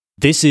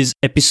This is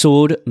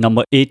episode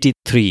number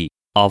 83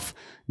 of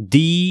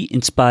The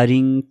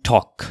Inspiring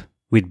Talk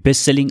with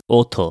best-selling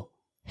author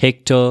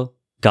Hector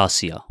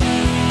Garcia.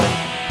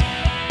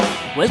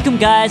 Welcome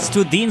guys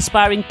to The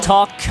Inspiring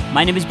Talk.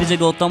 My name is Bijay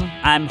Gautam.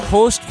 I'm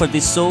host for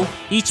this show.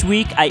 Each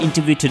week I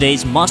interview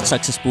today's most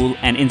successful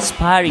and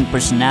inspiring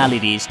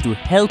personalities to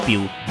help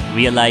you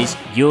realize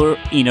your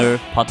inner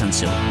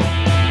potential.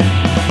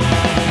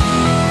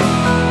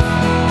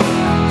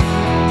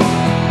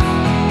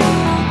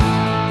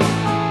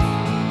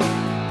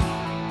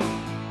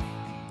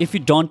 If you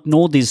don't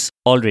know this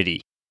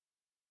already,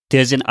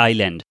 there's an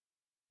island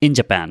in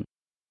Japan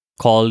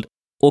called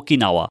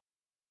Okinawa,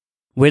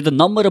 where the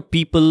number of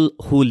people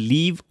who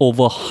live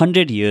over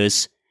 100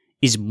 years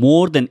is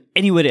more than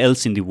anywhere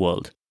else in the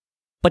world,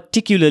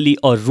 particularly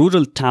a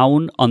rural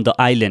town on the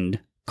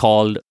island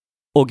called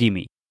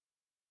Ogimi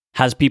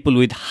has people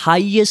with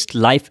highest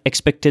life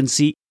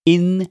expectancy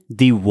in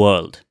the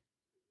world.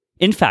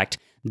 In fact,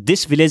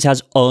 this village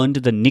has earned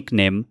the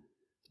nickname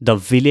the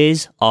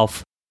Village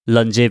of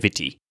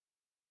Longevity.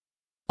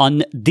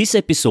 On this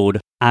episode,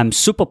 I'm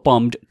super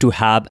pumped to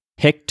have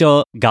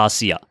Hector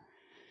Garcia.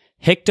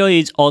 Hector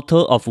is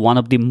author of one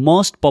of the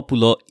most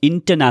popular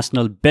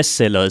international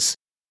bestsellers,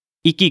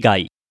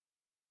 Ikigai,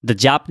 the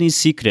Japanese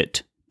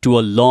secret to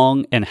a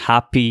long and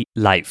happy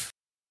life.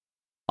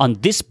 On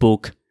this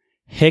book,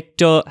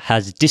 Hector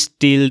has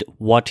distilled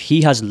what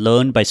he has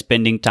learned by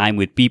spending time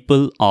with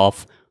people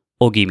of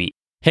Ogimi.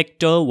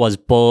 Hector was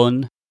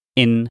born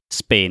in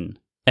Spain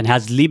and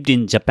has lived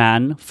in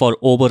Japan for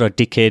over a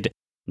decade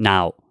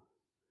now.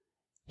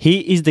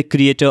 He is the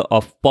creator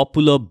of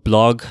popular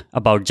blog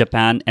about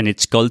Japan and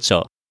its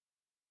culture,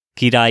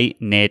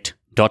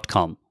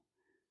 kirainet.com.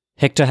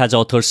 Hector has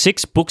authored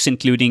 6 books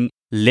including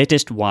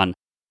latest one,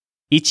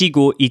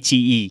 Ichigo,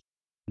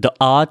 The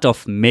Art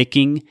of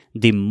Making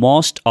the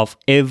Most of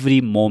Every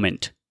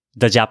Moment,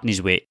 the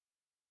Japanese Way.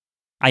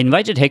 I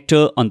invited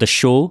Hector on the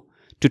show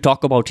to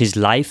talk about his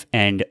life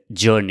and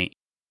journey.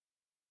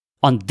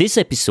 On this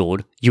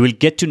episode, you will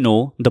get to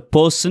know the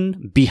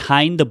person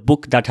behind the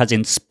book that has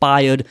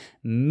inspired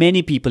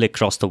many people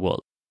across the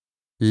world.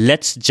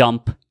 Let's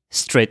jump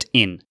straight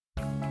in.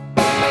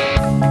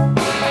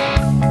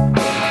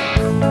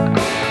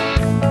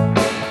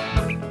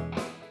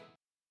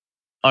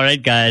 All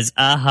right, guys,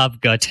 I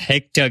have got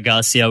Hector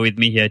Garcia with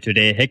me here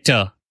today.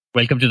 Hector,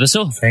 welcome to the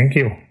show. Thank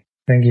you.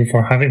 Thank you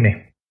for having me.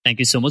 Thank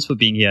you so much for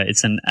being here.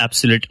 It's an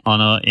absolute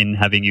honor in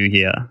having you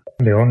here.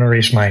 The honor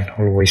is mine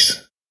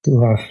always to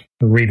have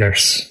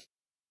readers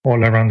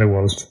all around the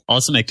world.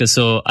 Awesome, Hector.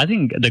 So I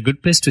think the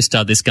good place to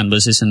start this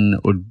conversation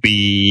would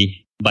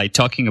be by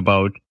talking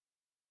about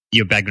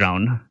your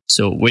background.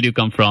 So where do you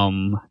come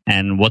from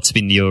and what's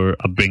been your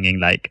upbringing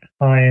like?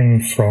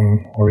 I'm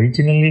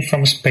originally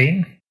from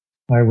Spain.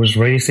 I was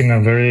raised in a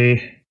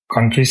very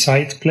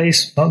countryside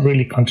place. Not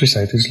really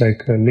countryside. It's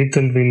like a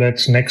little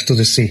village next to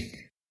the sea.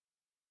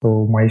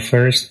 So my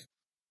first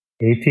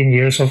 18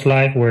 years of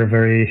life were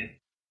very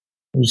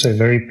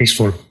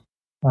peaceful.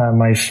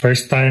 My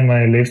first time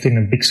I lived in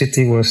a big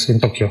city was in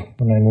Tokyo,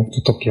 when I moved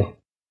to Tokyo.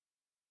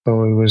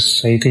 So it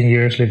was 18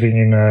 years living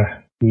in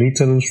a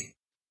little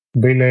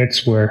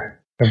village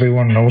where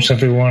everyone knows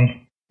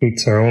everyone.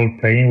 Kids are all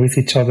playing with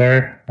each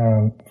other,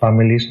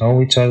 families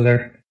know each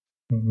other.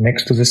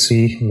 Next to the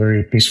sea,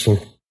 very peaceful.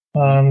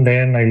 And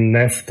then I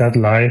left that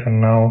life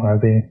and now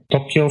I've been in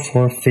Tokyo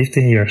for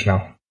 15 years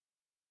now.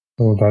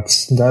 So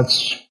that's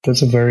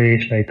a very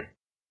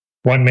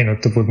 1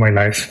 minute to put my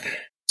life.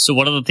 So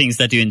what are the things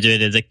that you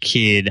enjoyed as a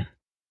kid?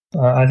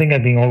 I think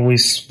I've been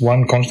always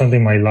one constant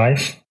in my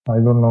life. I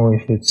don't know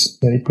if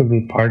it could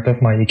be part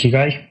of my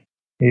Ikigai,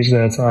 is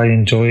that I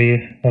enjoy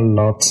a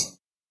lot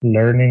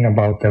learning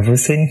about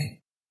everything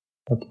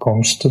that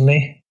comes to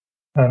me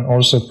and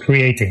also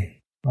creating.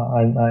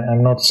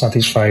 I'm not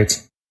satisfied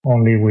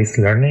only with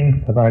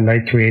learning, but I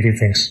like creating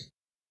things.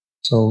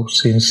 So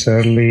since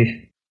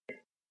early,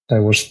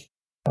 I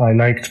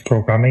liked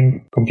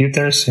programming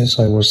computers since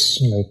I was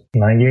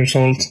 9 years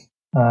old.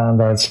 And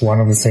that's one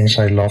of the things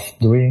I loved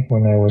doing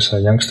when I was a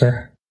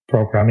youngster,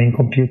 programming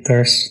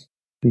computers,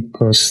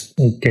 because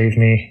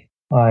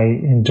I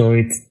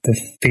enjoyed the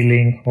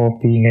feeling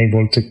of being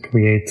able to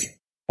create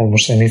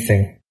almost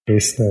anything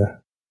with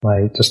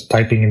by just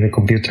typing in the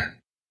computer.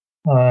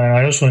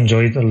 I also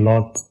enjoyed a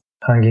lot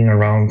hanging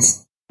around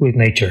with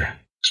nature,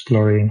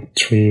 exploring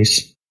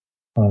trees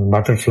and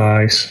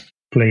butterflies,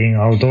 playing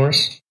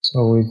outdoors.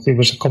 So it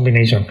was a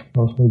combination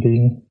of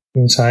being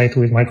inside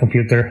with my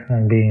computer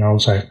and being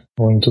outside,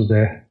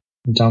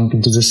 jump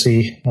into the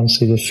sea and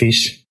see the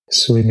fish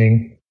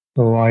swimming.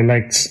 So I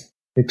liked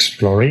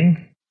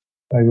exploring,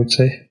 I would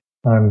say,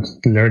 and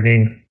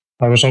learning.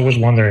 I was always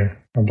wondering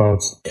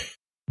about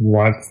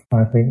what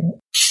I think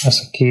as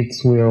a kid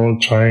we are all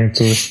trying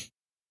to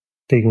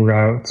figure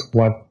out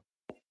what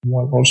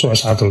also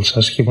as adults,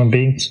 as human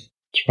beings,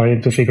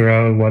 trying to figure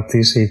out what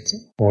is it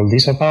all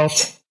this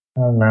about.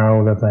 And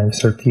now that I'm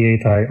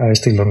 38, I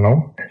still don't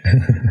know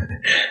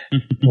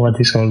what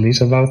is all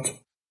this about.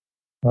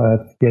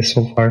 But yes,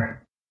 so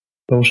far,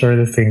 those are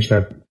the things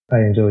that I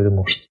enjoy the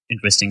most.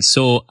 Interesting.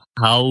 So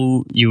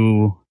how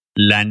you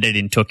landed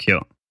in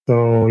Tokyo?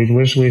 So it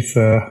was with,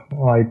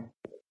 I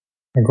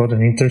got an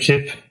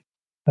internship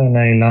and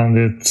I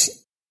landed,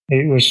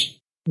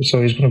 it's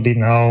going to be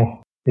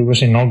now, it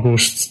was in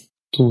August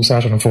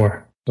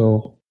 2004.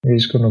 So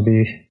it's going to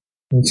be,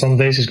 in some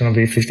days it's going to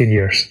be 15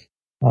 years.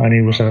 And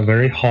it was a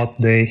very hot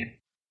day,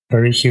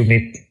 very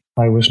humid.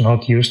 I was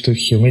not used to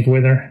humid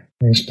weather.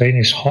 In Spain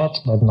it's hot,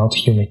 but not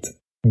humid.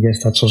 I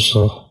guess that's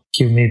also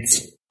humid.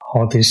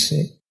 Hot is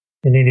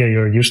in India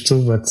you're used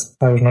to, but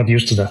I was not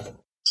used to that.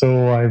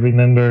 So I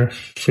remember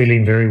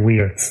feeling very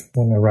weird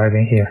when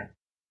arriving here.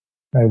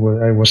 I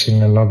was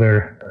in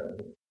another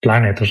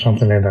planet or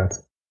something like that.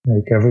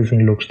 Like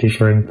everything looks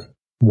different.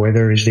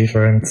 Weather is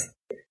different.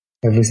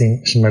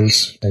 Everything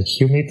smells like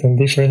humid and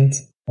different.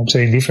 I'm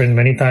saying different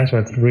many times,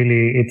 but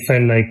really it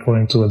felt like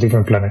going to a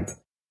different planet.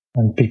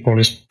 And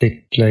people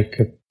speak like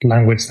a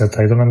language that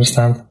I don't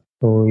understand.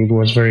 So it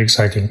was very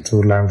exciting to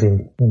land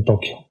in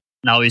Tokyo.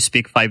 Now you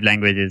speak 5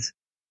 languages.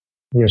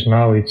 Yes,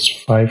 now it's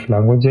 5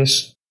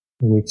 languages,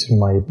 which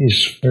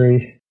is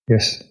very,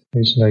 yes.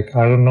 It's like,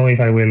 I don't know if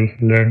I will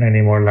learn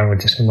any more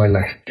languages in my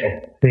life.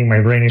 I think my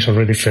brain is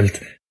already filled.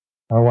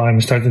 Now I'm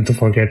starting to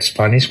forget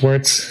Spanish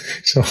words,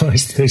 so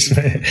it's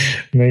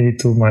maybe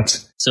too much.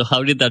 So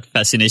how did that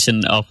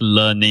fascination of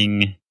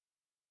learning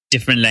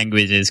different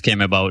languages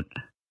came about?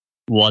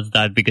 Was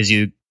that because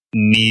you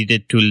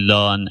needed to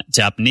learn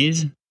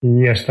Japanese?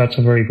 Yes, that's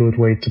a very good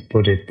way to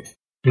put it.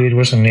 It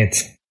was a need.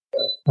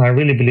 I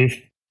really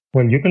believe,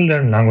 well, you can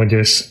learn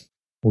languages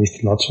with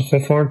lots of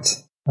effort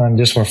and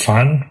just for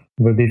fun.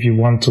 But if you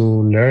want to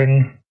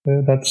learn,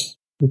 that's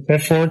with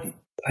effort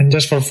and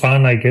just for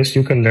fun, I guess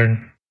you can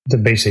learn the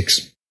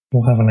basics.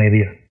 You have an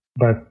idea.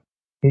 But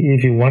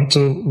if you want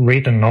to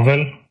read a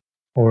novel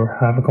or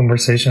have a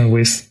conversation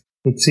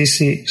it's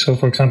easy. So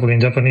for example, in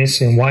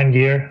Japanese, in 1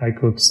 year, I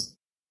could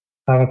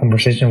have a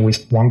conversation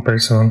with one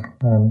person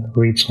and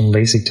read some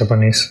basic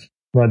Japanese.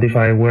 But if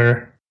I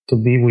were to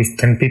be with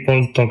 10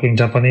 people talking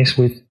Japanese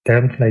with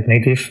them like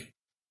native,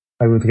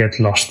 I would get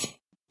lost.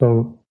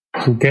 So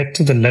to get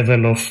to the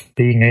level of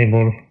being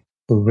able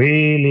to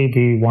really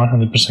be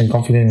 100%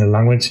 confident in the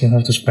language, it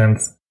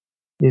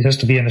has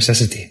to be a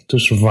necessity to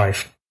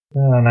survive.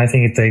 And I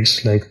think it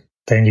takes like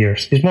 10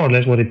 years. It's more or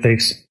less what it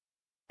takes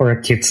for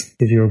a kid.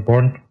 If you're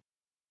born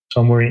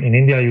somewhere in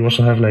India, you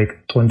also have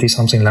like 20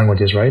 something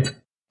languages, right?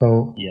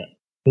 So yeah.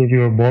 If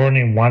you're born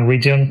in one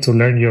region to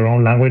learn your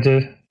own language,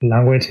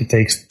 it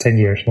takes 10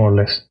 years, more or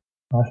less.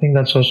 I think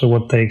that's also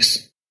what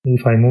takes,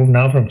 if I move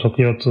now from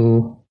Tokyo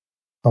to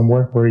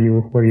somewhere where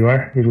you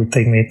are, it would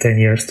take me 10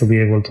 years to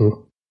be able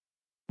to,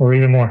 or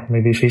even more,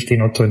 maybe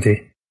 15 or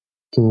 20,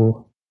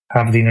 to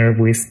have dinner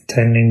with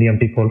 10 Indian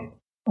people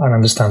and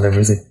understand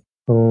everything.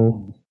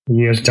 So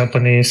yes,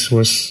 Japanese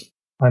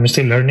I'm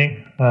still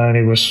learning, and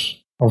it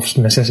was of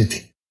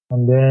necessity.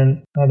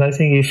 And I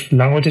think if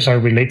languages are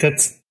related,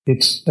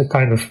 it's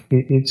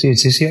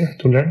it's easier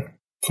to learn.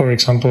 For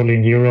example,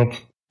 in Europe,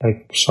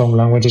 like some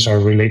languages are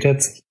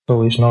related,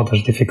 so it's not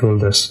as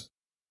difficult as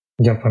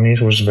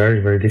Japanese was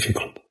very, very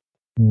difficult.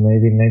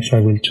 Maybe next I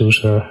will choose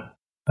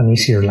an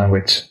easier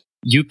language.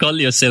 You call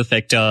yourself,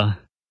 Hector,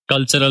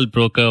 cultural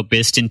broker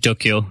based in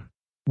Tokyo.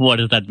 What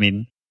does that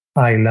mean?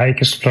 I like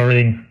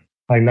exploring.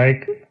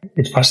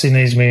 It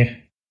fascinates me.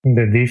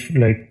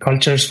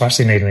 Cultures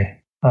fascinate me,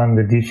 and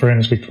the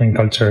difference between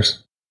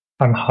cultures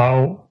and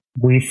how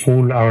we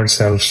fool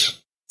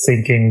ourselves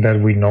thinking that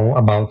we know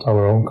about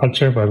our own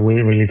culture, but we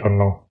really don't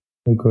know,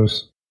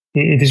 because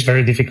it is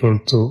very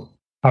difficult to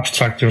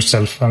abstract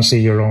yourself and see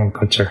your own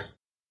culture.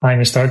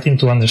 I'm starting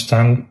to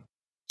understand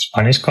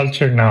Spanish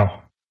culture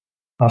now,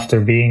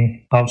 after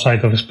being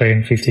outside of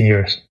Spain 15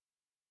 years,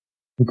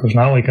 because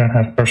now I can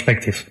have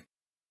perspective.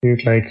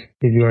 It's like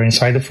if you are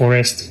inside the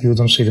forest, you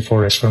don't see the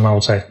forest from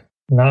outside.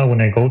 Now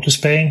when I go to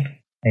Spain,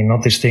 I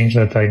notice things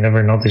that I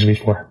never noticed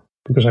before,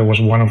 because I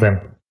was one of them.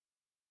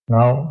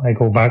 Now I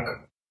go back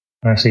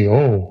and I see,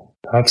 oh,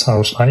 that's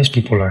how Spanish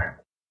people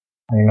are.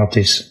 I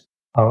notice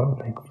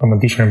from a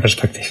different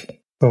perspective.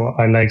 So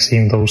I like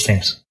seeing those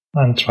things.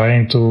 I'm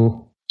trying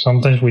to, at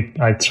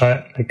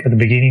the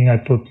beginning I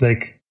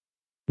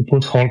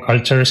put whole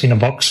cultures in a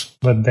box,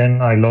 but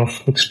then I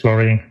love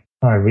exploring.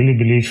 I really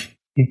believe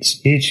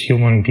each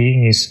human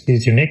being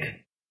is unique.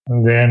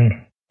 And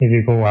then if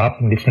you go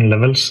up in different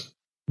levels,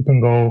 you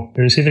can go,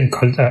 there is even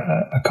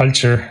a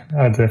culture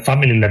at the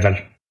family level.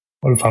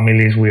 All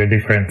families, we are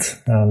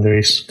different, and there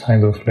is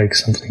kind of like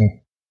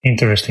something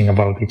interesting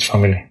about each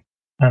family.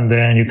 And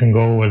then you can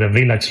go at the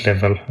village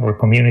level or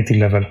community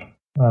level,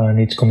 and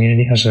each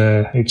community has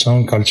its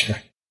own culture,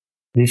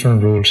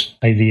 different rules,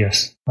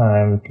 ideas,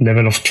 and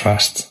level of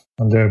trust.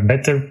 And there are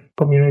better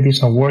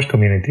communities and worse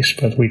communities,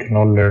 but we can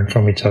all learn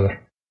from each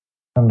other.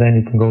 And then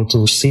you can go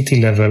to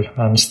city level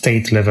and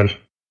state level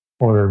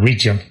or a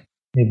region,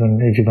 even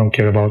if you don't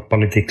care about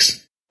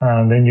politics.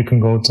 And then you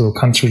can go to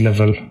country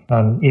level,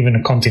 and even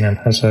a continent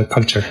has a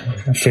culture,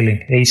 a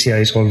feeling. Asia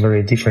is all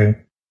very different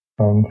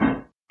from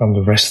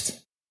the rest.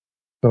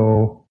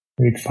 So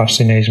it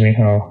fascinates me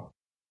how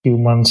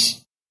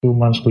humans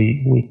humans,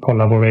 we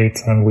collaborate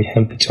and we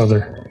help each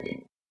other.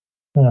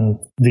 And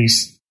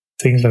these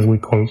things that we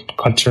call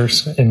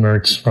cultures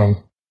emerge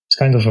from it's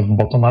kind of a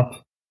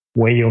bottom-up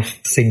way of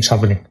things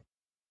happening,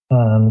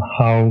 and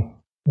how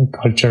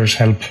cultures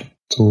help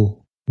to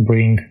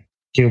bring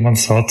human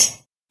thought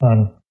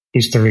and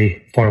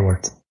history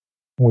forward,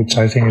 which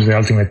I think is the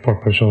ultimate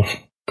purpose of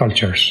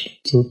cultures,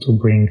 to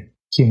bring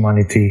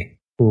humanity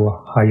to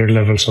higher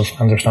levels of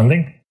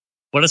understanding.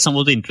 What are some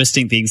of the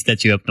interesting things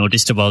that you have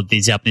noticed about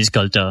the Japanese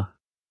culture?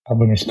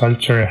 Japanese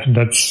culture,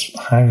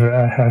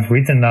 I have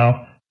written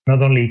now,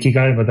 not only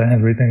Ikigai, but I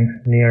have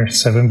written near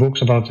 7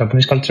 books about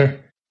Japanese culture.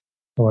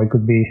 So I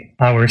could be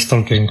hours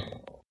talking,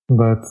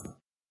 but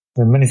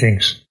there are many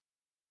things.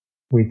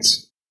 Which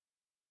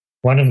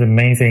one of the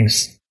main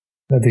things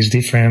that is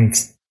different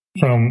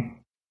from,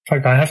 in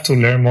fact, I have to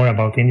learn more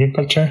about Indian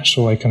culture,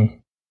 so I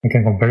can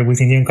compare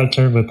with Indian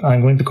culture, but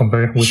I'm going to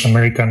compare with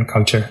American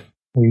culture.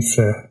 With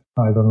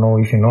I don't know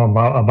if you know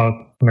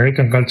about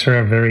American culture.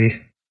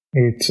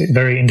 It's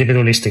very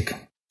individualistic.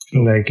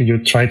 Like you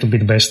try to be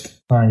the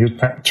best, and you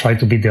try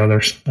to beat the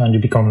others, and you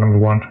become number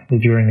one.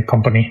 If you're in a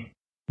company,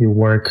 you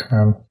work,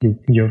 and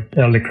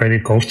all the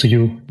credit goes to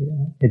you.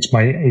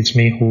 It's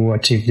me who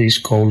achieved these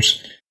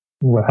goals.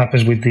 What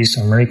happens with this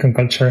American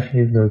culture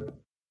is that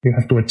you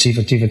have to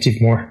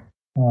achieve more.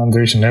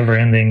 There is a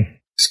never-ending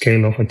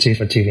scale of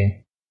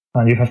achieving,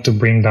 and you have to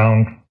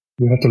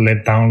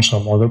let down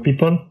some other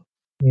people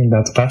in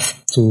that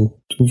path to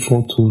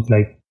fall to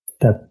like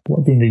that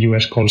what in the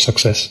US called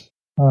success.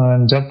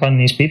 And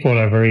Japanese people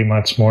are very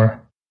much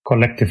more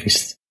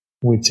collectivist,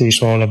 which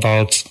is all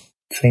about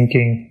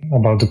thinking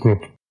about the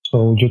group.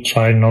 So you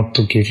try not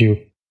to give you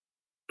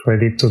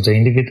credit to the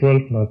individual,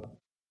 but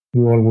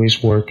you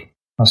always work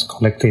as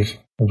collective,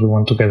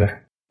 everyone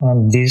together.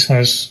 And this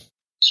has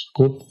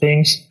good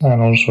things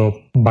and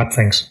also bad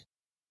things.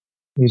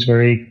 It's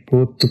very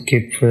good to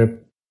keep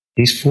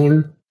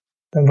peaceful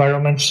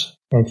environments,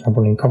 for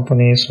example, in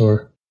companies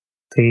or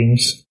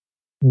teams.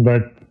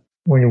 But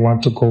when you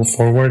want to go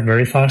forward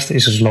very fast,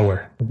 it's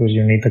slower because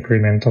you need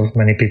agreement of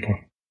many people.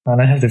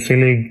 And I have the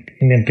feeling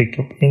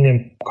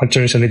Indian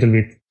culture is a little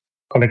bit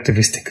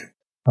collectivistic.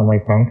 Am I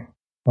wrong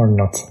or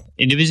not?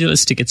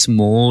 Individualistic, it's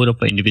more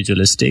of an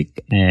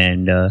individualistic,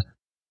 and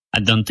I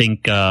don't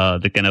think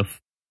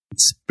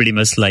it's pretty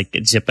much like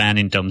Japan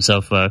in terms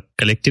of a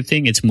collective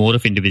thing. It's more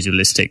of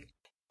individualistic.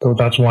 So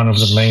that's one of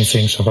the main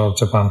things about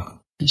Japan.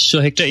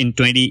 So Hector, in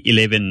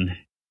 2011,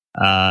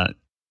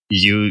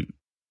 you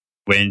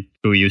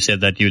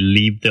said that you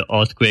lived the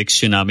earthquake,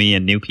 tsunami,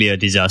 and nuclear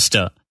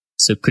disaster.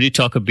 So could you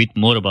talk a bit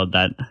more about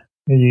that?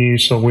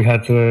 So we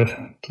had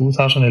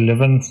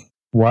 2011,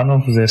 one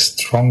of the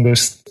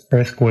strongest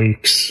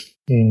earthquakes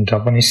in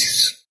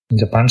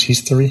Japan's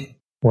history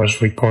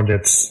was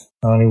recorded,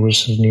 and it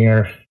was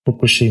near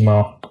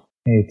Fukushima.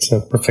 It's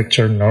a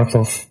prefecture north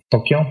of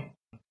Tokyo.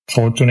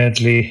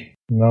 Fortunately,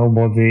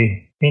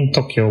 nobody in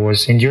Tokyo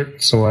was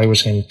injured, so I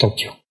was in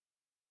Tokyo.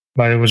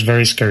 But it was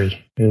very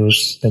scary. It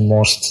was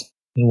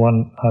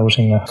I was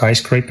in a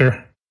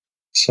skyscraper,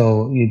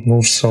 so it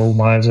moved so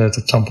much that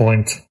at some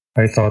point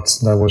I thought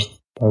that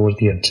was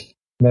the end.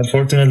 But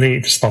fortunately,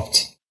 it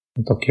stopped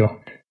in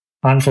Tokyo.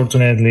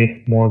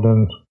 Unfortunately, more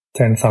than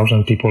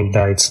 10,000 people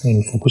died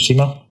in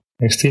Fukushima.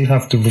 I still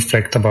have to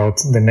reflect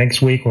about the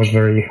next week was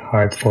very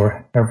hard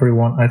for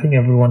everyone. I think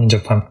everyone in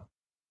Japan.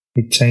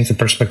 It changed the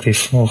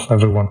perspective of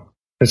everyone,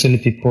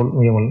 especially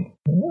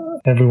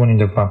everyone in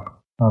Japan.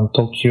 And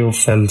Tokyo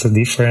felt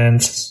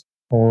different.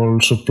 All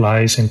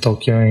supplies in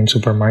Tokyo in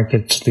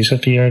supermarkets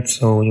disappeared.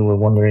 So you were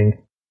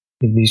wondering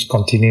if this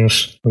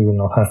continues, we will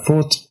not have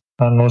food.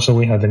 And also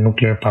we had the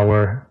nuclear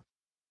power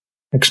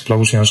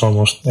explosions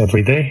almost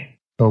every day.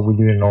 So we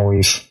didn't know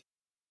if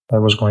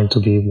that was going to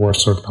be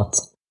worse or not.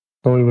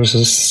 So it was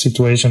a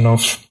situation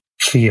of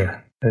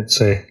fear, let's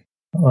say.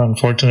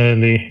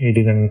 Unfortunately, it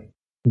didn't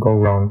go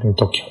wrong in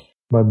Tokyo.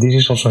 But this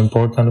is also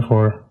important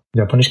for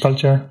Japanese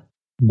culture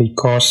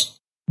because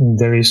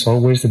there is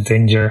always the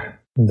danger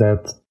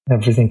that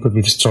everything could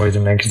be destroyed the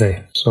next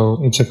day. So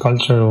it's a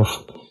culture of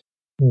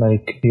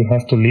like you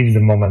have to live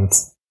the moment,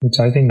 which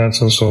I think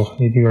that's also,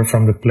 if you are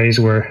from the place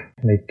where,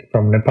 like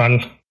from Nepal,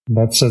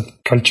 that's a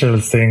cultural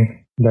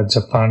thing that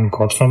Japan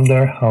got from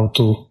there, how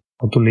to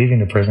live in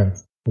the present,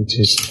 which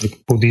is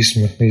like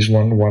Buddhism is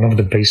one of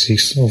the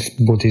basics of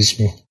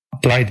Buddhism,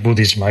 applied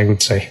Buddhism, I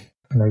would say.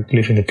 Like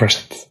live in the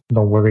present.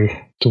 Don't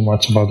worry too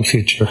much about the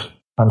future.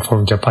 And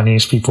for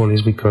Japanese people,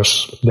 it's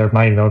because there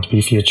might not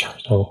be future,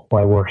 so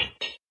why worry?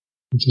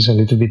 Which is a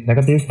little bit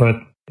negative, but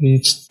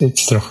it's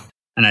true.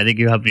 And I think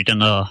you have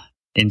written an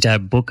entire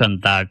book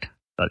on that,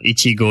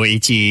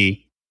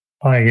 Ichigai.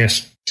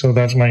 Yes. So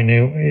that's my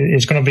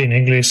it's going to be in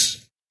English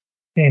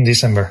in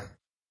December.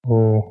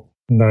 Oh,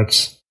 there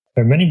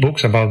are many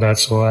books about that,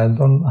 so I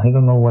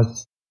don't know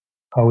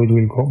how it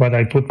will go, but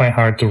I put my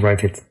heart to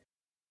write it.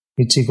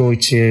 Ichigai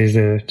is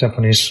a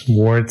Japanese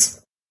word,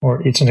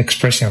 or it's an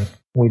expression,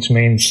 which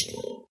means,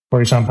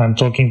 for example, I'm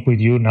talking with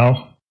you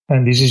now,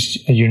 and this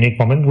is a unique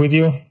moment with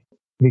you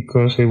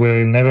because it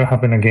will never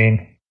happen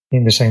again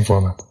in the same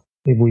format.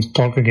 if we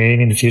talk again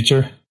in the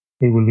future,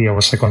 it will be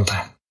our second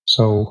time.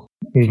 So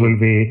it will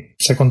be,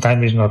 second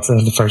time is not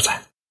the first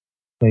time.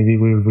 Maybe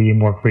we will be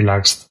more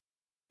relaxed.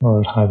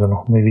 Or I don't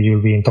know, maybe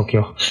you'll be in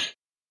Tokyo.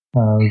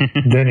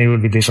 Then it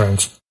will be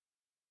different.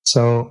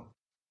 So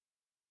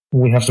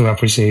we have to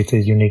appreciate the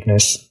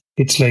uniqueness.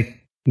 It's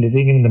like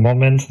living in the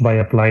moment by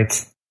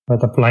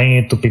applying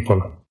it to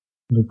people.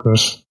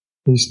 Because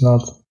it's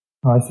not,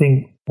 I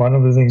think one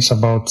of the things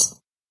about,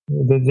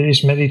 there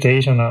is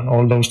meditation and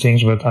all those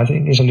things, but I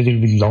think it's a little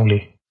bit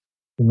lonely.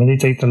 You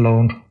meditate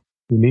alone,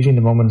 you live in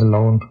the moment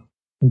alone.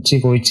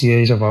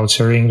 Ikigai is about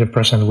sharing the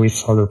present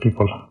with other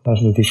people.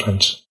 That's the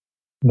difference.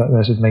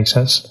 Does it make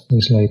sense?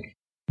 It's like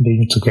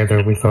being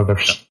together with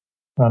others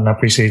and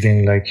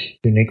appreciating like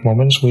unique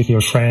moments with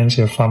your friends,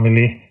 your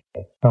family.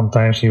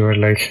 Sometimes you are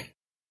like,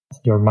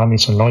 your mom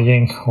is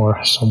annoying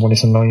or someone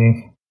is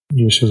annoying.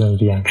 You shouldn't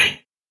be angry.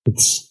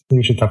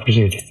 You should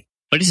appreciate it.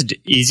 But is it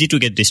easy to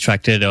get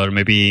distracted or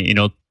maybe,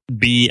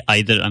 be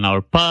either on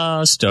our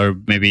past or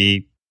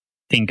maybe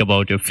think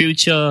about your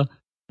future?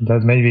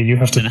 That maybe you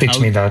have to teach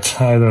me that.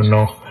 I don't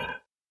know.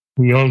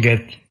 We all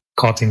get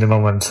caught in the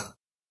moment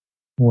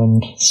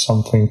when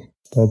something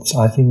that's,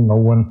 I think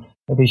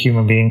every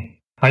human being.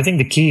 I think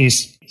the key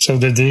is, so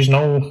that there's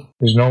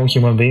no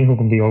human being who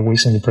can be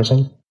always in the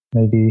present.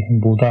 Maybe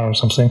Buddha or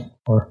something.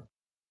 Or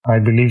I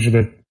believe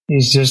that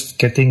it's just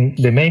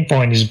the main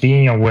point is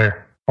being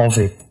aware of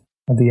it.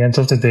 At the end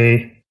of the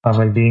day, have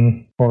I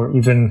been, or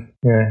even,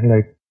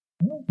 like,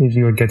 if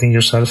you're getting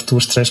yourself too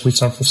stressed with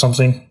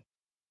something,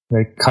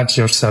 like catch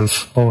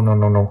yourself. Oh,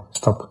 no,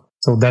 stop.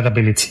 So that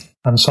ability.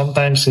 And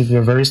sometimes if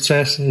you're very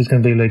stressed, it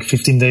can be like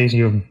 15 days,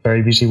 you're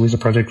very busy with the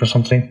project or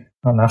something.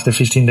 And after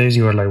 15 days,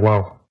 you are like,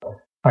 wow,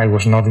 I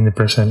was not in the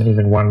present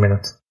even 1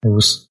 minute. I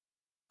was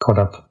caught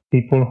up.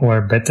 People who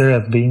are better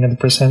at being at the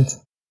present,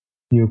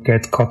 you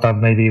get caught up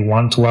maybe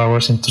 1-2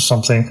 hours into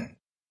something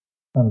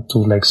and to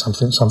like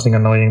something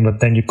annoying, but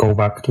then you go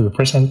back to the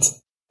present.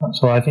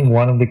 So I think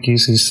one of the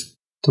keys is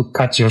to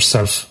catch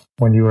yourself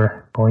when you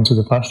are going to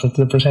the past or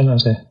to the present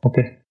and say,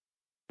 okay,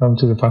 come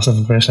to the past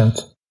and the present.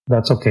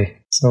 That's okay.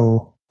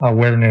 So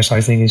awareness,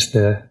 I think, is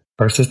the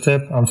first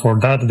step. And for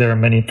that, there are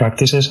many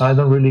practices. I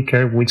don't really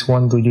care which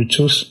one do you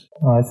choose.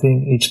 I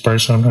think each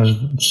person has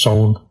its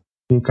own.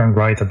 You can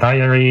write a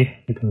diary,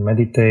 you can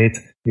meditate,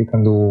 you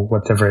can do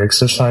whatever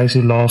exercise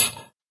you love,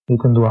 you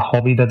can do a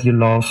hobby that you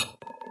love.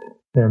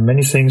 There are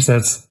many things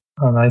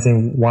and I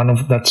think one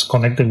of that's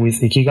connected with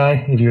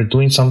Ikigai. If you're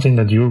doing something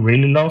that you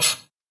really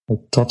love, like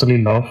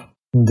totally love,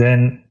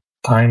 then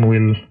time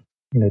will,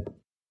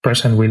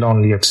 present will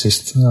only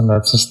exist. And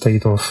that's a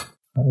state of,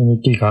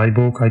 in Ikigai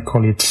book, I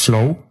call it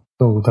flow.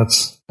 So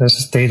that's a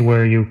state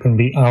where you can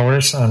be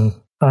hours and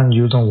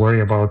you don't worry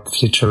about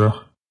future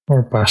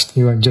or past.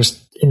 You are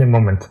just in the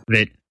moment.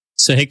 Great.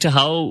 So Hector,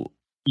 how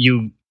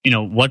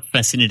what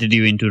fascinated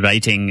you into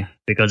writing?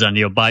 Because on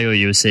your bio,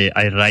 you say,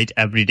 I write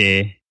every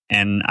day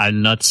and I'll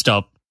not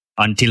stop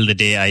until the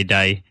day I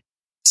die.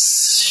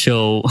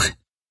 So.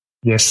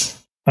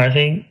 Yes, I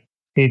think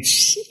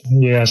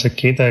as a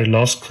kid, I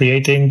loved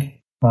creating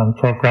and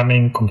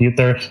programming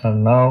computers.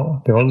 And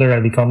now the older I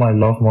become, I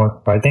love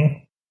more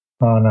writing.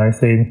 And I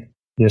think,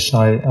 yes,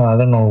 I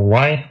don't know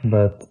why,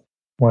 but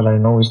what I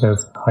know is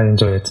that I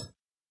enjoy it.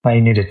 I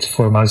need it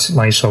for my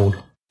soul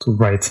to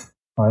write.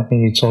 I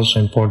think it's also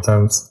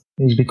important.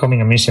 It's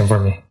becoming a mission for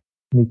me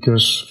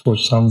because for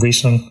some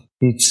reason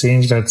it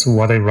seems that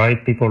what I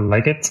write, people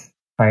like it.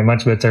 I'm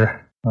much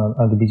better.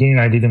 At the beginning,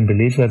 I didn't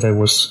believe that I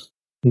was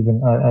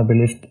even, I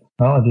believed,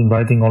 now I've been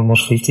writing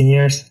almost 15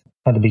 years.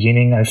 At the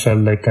beginning, I felt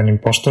like an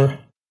imposter.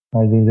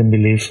 I didn't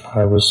believe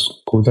I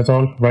was good at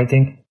all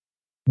writing.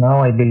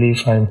 Now I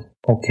believe I'm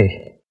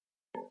okay.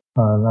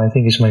 And I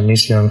think it's my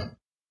mission,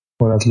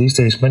 or at least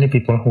there is many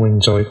people who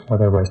enjoy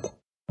what I write.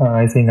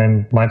 I think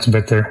I'm much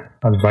better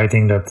at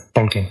writing than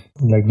talking.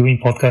 Like doing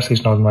podcasts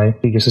is not my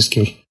biggest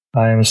skill.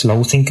 I am a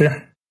slow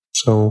thinker,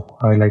 so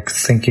I like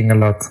thinking a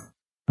lot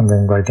and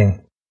then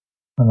writing.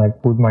 And I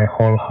put my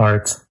whole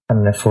heart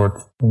and effort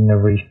in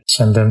every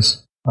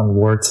sentence and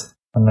word,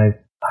 and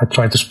I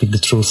try to speak the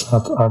truth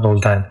at all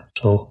time.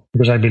 So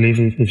because I believe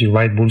if you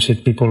write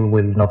bullshit, people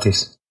will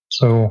notice.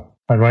 So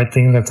I write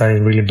things that I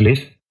really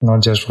believe,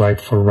 not just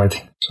write for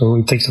writing. So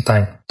it takes the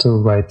time to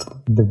write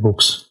the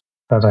books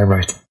that I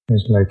write.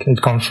 It's like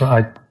it comes from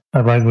I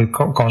write with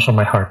comes from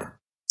my heart.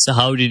 So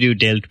how did you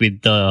deal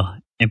with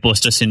the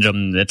imposter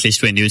syndrome, at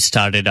least when you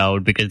started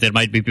out? Because there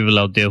might be people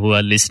out there who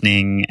are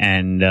listening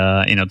and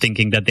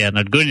thinking that they are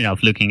not good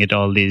enough, looking at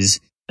all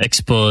these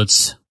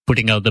experts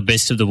putting out the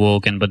best of the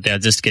work, but they are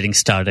just getting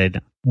started.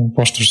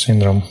 Imposter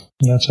syndrome.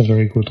 That's a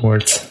very good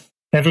word.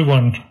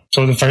 Everyone.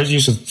 So the first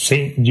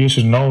you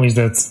should know is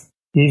that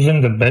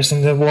even the best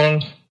in the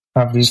world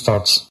have these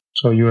thoughts.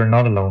 So you are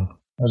not alone.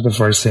 That's the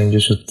first thing you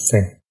should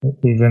think.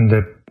 Even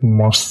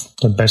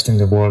the best in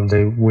the world,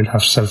 they will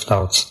have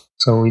self-doubts.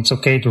 So it's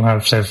okay to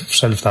have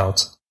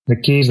self-doubt. The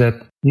key is that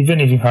even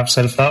if you have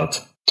self-doubt,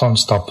 don't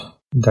stop.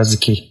 That's the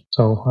key.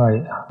 So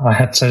I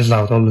had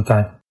self-doubt all the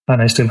time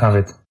and I still have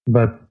it.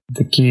 But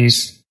the key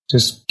is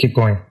just keep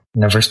going.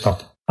 Never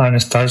stop.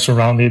 and start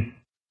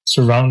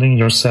surrounding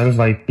yourself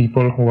by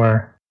people who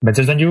are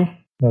better than you.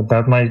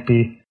 That might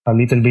be a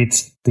little bit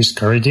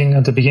discouraging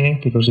at the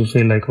beginning because you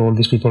feel like all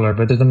these people are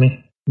better than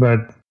me. But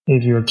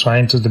if you're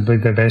trying to be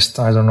the best,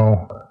 I don't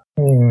know,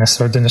 in a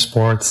certain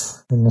sport,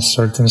 in a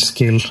certain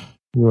skill,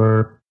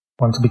 you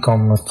want to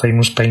become a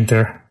famous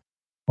painter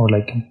or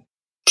like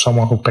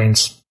someone who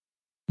paints,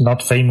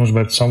 not famous,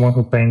 but someone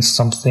who paints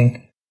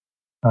something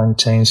and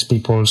change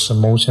people's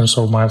emotions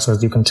so much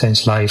that you can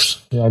change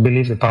lives. I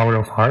believe the power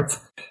of art.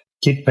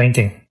 Keep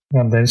painting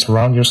and then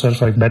surround yourself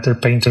by better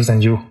painters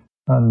than you.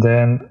 And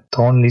then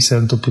don't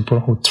listen to people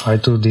who try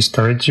to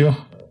discourage you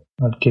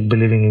and keep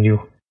believing in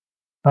you.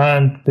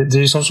 And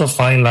there is also a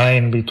fine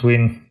line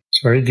between,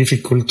 it's very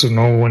difficult to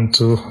know when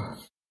to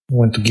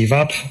give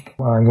up.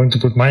 I'm going to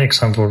put my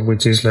example,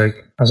 which is like,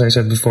 as I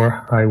said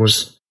before,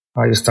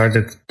 I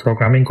started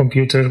programming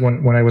computers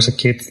when I was a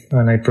kid,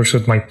 and I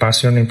pursued my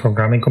passion in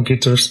programming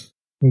computers.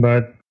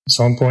 But at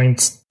some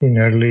point in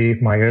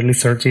my early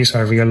 30s,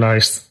 I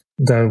realized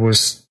there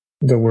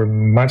were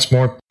much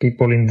more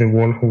people in the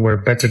world who were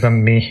better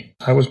than me.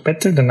 I was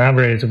better than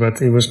average,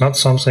 but it was not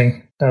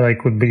something that I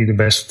could be the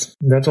best.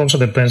 That also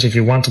depends if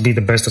you want to be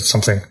the best at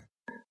something.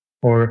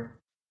 Or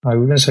I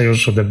wouldn't say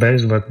also the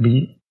best, but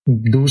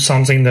do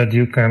something that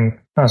you can,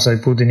 as I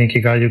put in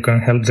Ikigai, you can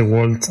help the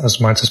world as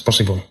much as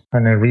possible.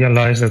 And I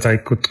realized that I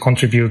could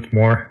contribute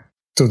more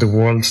to the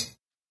world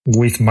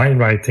with my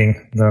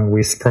writing than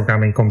with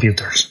programming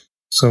computers.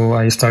 So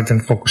I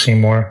started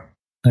focusing more.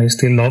 I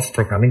still love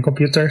programming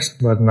computers,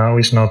 but now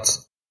it's not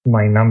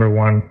my number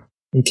one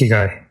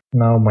Ikigai.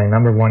 Now my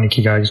number one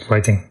Ikigai is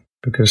writing.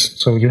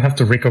 So you have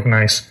to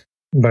recognize,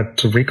 but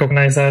to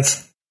recognize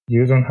that,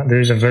 there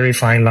is a very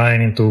fine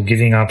line into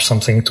giving up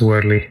something too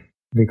early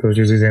because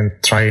you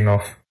didn't try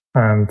enough,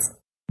 and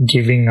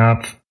giving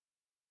up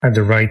at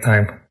the right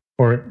time,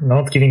 or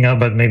not giving up,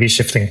 but maybe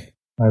shifting.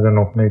 I don't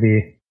know,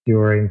 maybe if you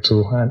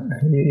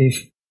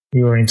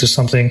are into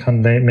something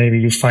and then maybe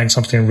you find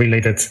something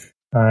related,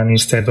 and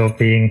instead of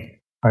being,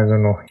 I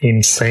don't know,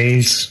 in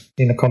sales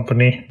in a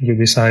company, you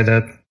decide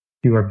that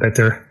you are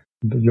better.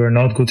 You are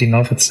not good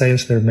enough at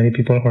sales. There are many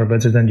people who are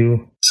better than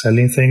you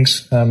selling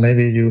things.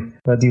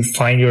 But you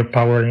find your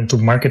power into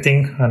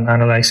marketing and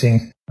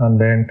analyzing, and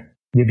then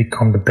you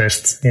become the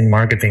best in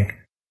marketing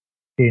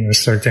in a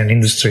certain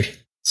industry.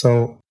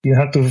 So you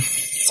have to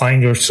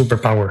find your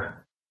superpower,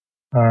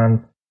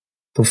 and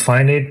to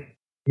find it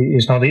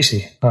is not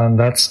easy.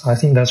 And I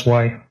think that's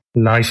why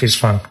life is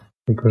fun,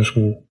 because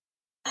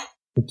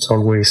it's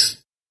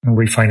always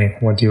refining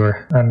what you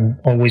are and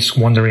always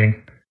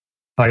wondering.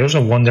 I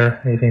also wonder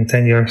if in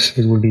 10 years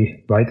it will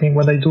be writing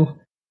what I do.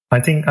 I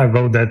think I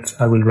wrote that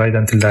I will write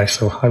until die,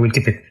 so I will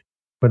keep it.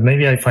 But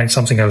maybe I find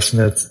something else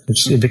that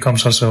it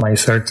becomes also my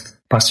third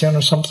passion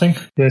or something.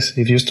 Yes,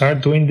 if you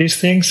start doing these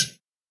things,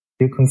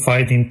 you can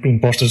fight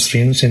imposter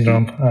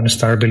syndrome and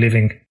start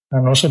believing.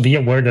 And also be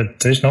aware that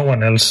there is no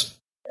one else.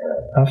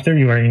 After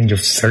you are in your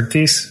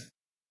 30s,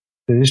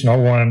 there is no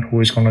one who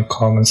is going to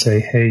come and say,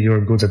 hey,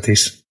 you're good at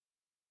this.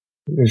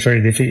 It's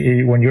very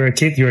difficult. When you're a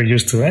kid, you're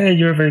used to, hey,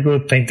 you're very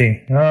good at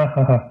painting.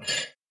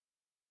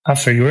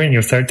 After you're in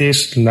your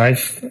 30s,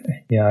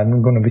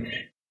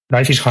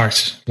 life is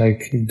harsh.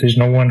 Like, there's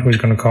no one who is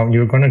going to come.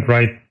 You're going to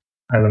write,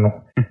 I don't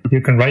know.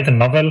 You can write a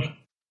novel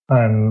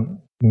and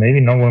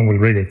maybe no one will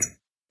read it.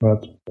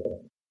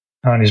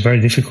 And it's very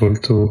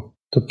difficult to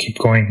keep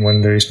going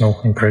when there is no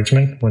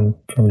encouragement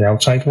from the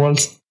outside world.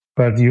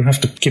 But you have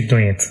to keep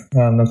doing it.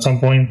 And at some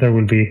point, there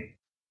will be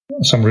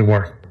some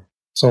reward.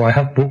 So I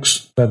have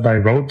books that I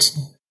wrote,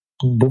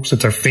 books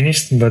that are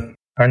finished but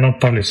are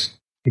not published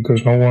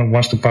because no one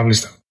wants to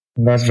publish them.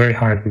 And that's very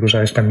hard because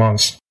I spent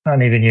months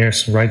and even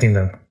years writing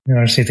them.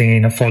 Sitting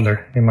in a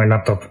folder in my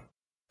laptop.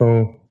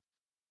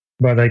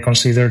 But I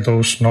consider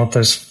those not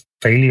as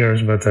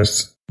failures, but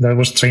that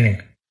was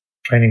training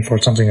for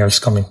something else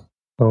coming.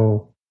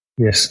 So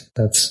yes,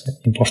 that's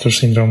imposter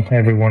syndrome.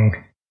 Everyone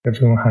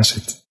has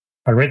it.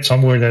 I read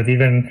somewhere that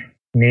even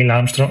Neil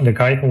Armstrong, the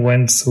guy who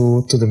went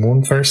to the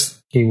moon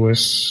first, he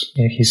was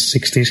in his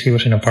 60s, he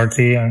was in a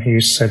party and he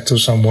said to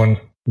someone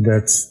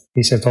that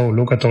he said, oh,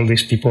 look at all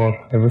these people,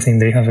 everything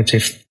they have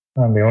achieved.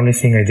 And the only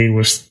thing I did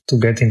was to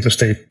get into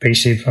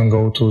spaceship and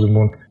go to the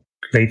moon.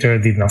 Later I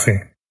did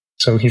nothing.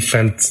 So he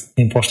felt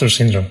imposter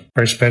syndrome.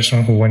 First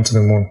person who went to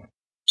the moon.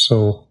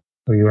 So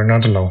you are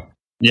not alone.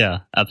 Yeah,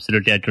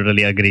 absolutely. I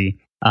totally agree.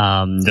 There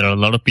are a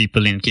lot of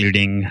people,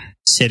 including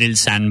Sheryl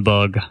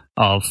Sandberg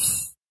of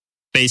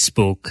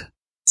Facebook,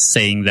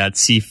 saying that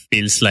she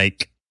feels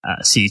like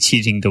she's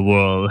cheating the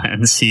world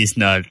and she's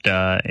not,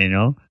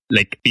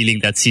 like feeling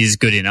that she's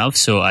good enough.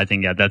 So I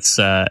think, that's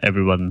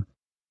everyone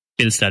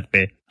feels that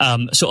way.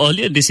 So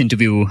earlier in this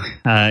interview,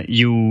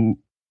 you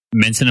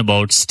mentioned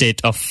about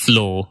state of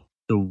flow.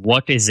 So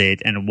what is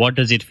it and what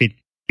does it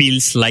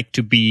feels like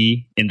to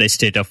be in the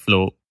state of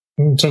flow?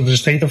 So the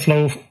state of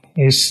flow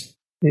is,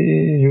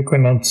 you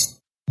cannot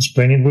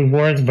explain it with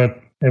words,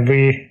 but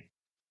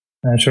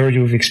I'm sure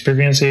you've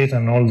experienced it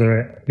and all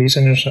the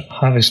listeners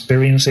have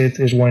experienced it,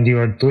 is when you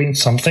are doing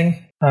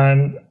something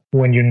and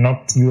when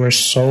you are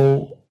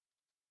so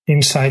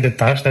inside the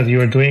task that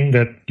you are doing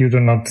that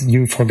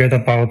you forget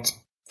about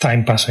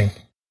time passing.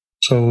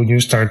 So you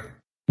start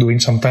doing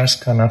some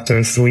task, and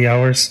after 3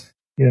 hours,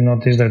 you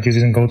notice that you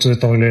didn't go to the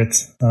toilet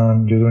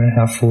and you didn't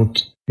have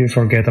food. You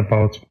forget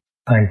about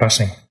time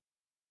passing.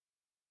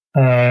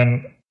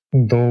 And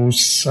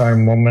those are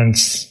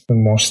moments the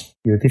most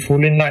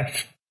beautiful in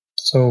life.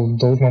 So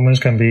those moments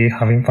can be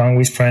having fun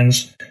with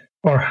friends,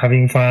 or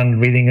having fun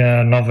reading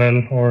a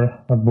novel or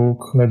a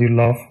book that you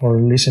love, or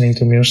listening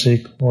to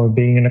music, or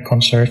being in a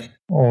concert,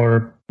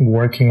 or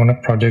working on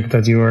a project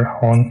that you are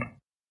on,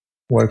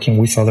 working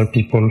with other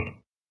people.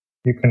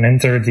 You can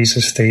enter these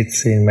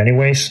states in many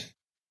ways,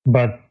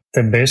 but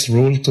the best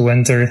rule to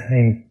enter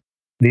in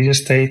this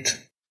state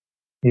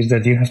is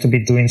that you have to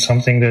be doing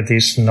something that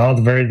is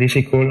not very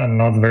difficult and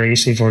not very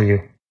easy for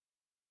you.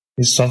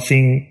 If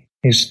something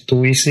is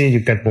too easy, you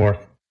get bored.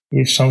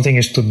 If something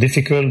is too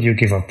difficult, you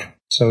give up.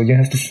 So you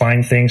have to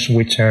find things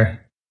which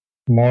are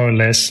more or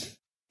less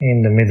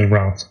in the middle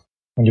ground.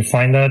 When you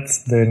find that,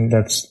 then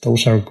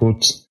those are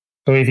good.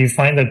 So if you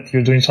find that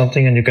you're doing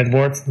something and you get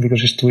bored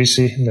because it's too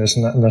easy, that's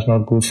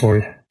not good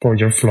for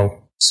your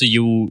flow. So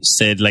you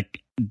said, like,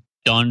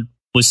 don't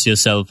push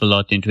yourself a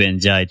lot into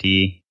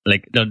anxiety.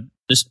 Like, don't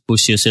just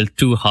push yourself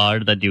too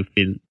hard that you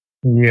feel.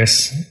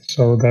 Yes.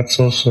 So that's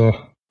also,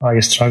 I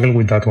struggle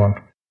with that one.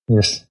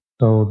 Yes.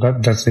 So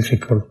that's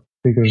difficult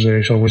because there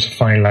is always a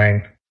fine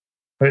line.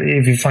 But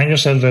if you find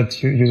yourself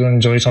that you don't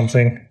enjoy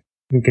something,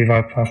 you give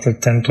up after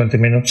 10, 20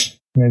 minutes,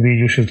 maybe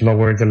you should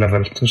lower the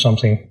level to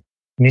something,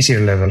 an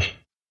easier level,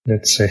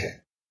 let's say.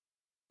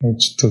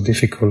 It's too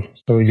difficult.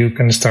 So you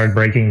can start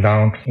breaking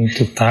down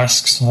into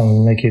tasks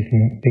and make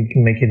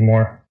it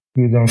more,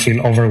 you don't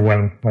feel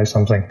overwhelmed by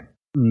something.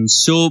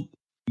 So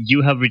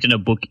you have written a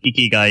book,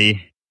 Ikigai,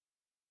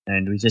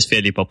 and which is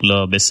fairly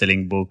popular,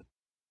 best-selling book.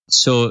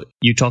 So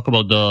you talk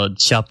about the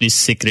Japanese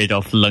secret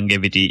of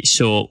longevity.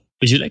 So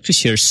would you like to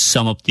share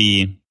some of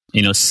the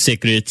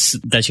secrets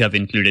that you have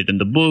included in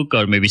the book,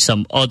 or maybe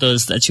some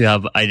others that you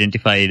have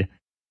identified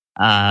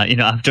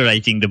after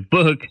writing the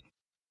book,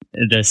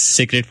 the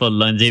secret for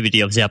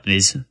longevity of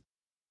Japanese?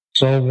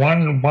 So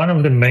one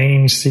of the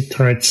main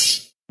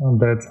secrets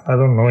that, I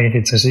don't know if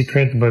it's a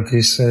secret, but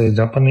is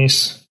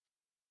Japanese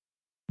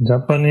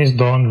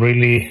don't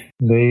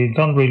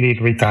really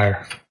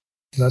retire.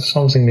 That's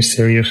something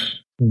mysterious,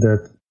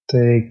 that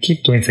they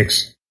keep doing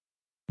things.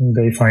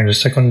 They find a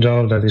second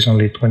job that is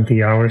only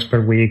 20 hours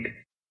per week,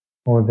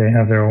 or they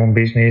have their own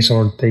business,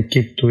 or they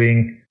keep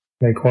doing,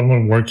 like,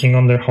 almost working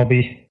on their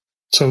hobby.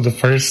 So the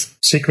first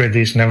secret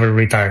is never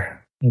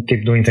retire and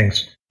keep doing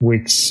things,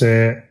 which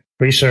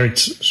research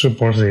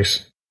supports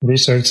this.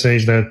 Research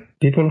says that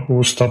people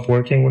who stop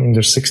working in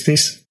their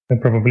 60s, the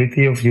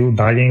probability of you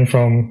dying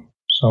from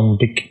some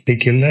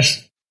big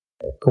illness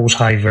goes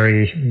high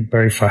very,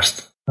 very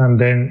fast. And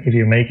then if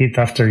you make it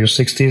after your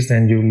 60s,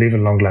 then you live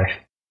a long life.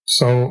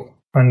 So,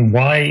 and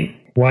why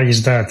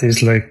is that?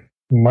 It's like,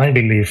 my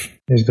belief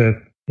is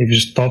that if you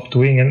stop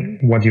doing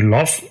what you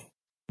love,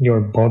 your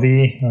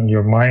body and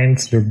your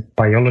mind, your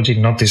biology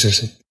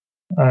notices it.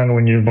 And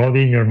when your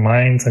body, your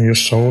mind, and your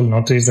soul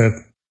notice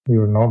that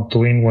you're not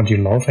doing what you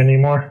love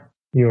anymore,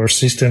 your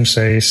system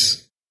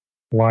says,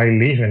 why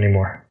live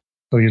anymore?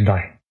 So you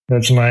die.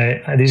 This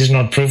is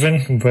not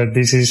proven, but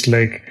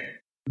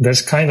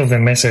that's kind of the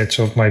message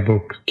of my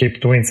book.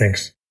 Keep doing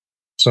things.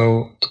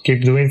 So to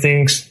keep doing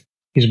things,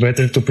 it's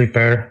better to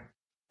prepare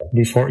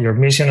before your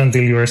mission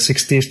until you are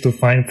 60s to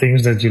find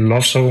things that you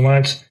love so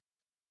much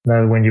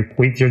that when you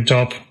quit your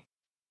job,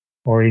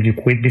 or if you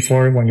quit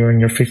before when you're in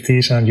your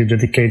 50s and you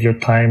dedicate your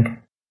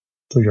time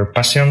to your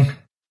passion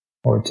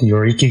or to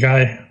your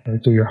Ikigai or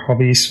to your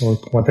hobbies or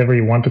whatever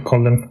you want to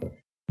call them,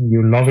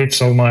 you love it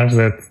so much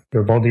that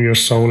your body, your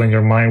soul, and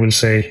your mind will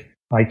say,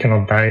 I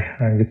cannot die,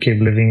 and you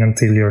keep living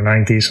until your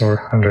 90s or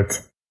 100.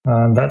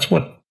 And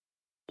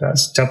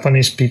that's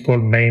Japanese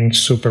people's main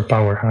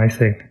superpower, I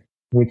think,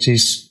 which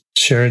is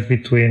shared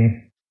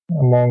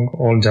among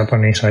all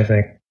Japanese, I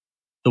think.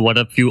 So what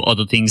are a few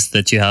other things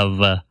that you have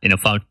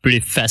found pretty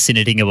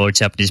fascinating about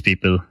Japanese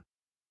people?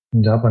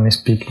 Japanese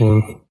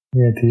people,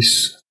 yeah,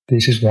 this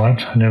is one,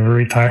 never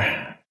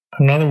retire.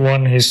 Another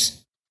one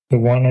is the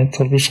one I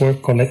told before,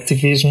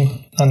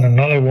 collectivism. And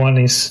another one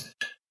is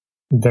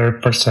their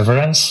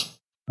perseverance.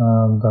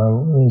 And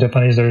in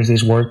Japanese, there is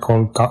this word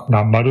called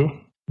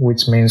gambaru,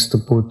 which means to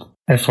put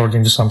effort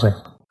into something.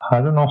 I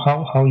don't know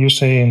how you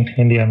say in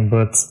Indian,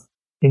 but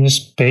in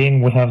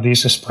Spain, we have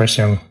this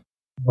expression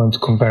when to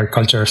compare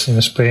cultures. In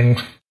Spain,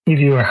 if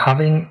you are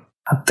having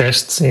a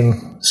test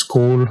in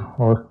school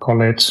or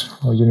college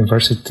or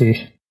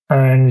university,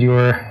 and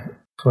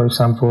for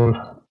example,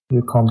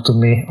 you come to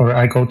me or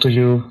I go to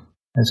you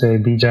and say,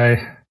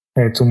 Bijay,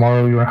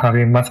 tomorrow you are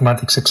having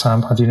mathematics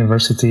exam at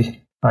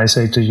university. I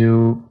say to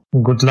you,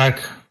 good luck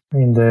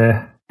in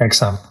the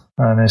exam.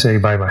 And I say,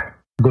 bye-bye.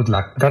 Good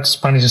luck. That's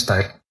Spanish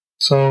style.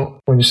 So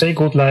when you say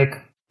good luck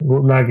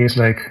is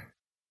like,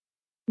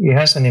 it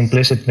has an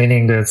implicit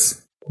meaning that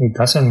it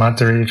doesn't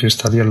matter if you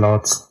study a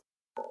lot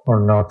or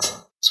not.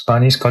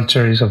 Spanish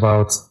culture is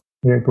about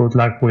good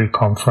luck will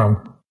come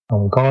from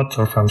God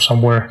or from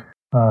somewhere.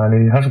 And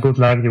if you have good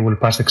luck, you will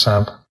pass the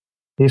exam.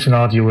 If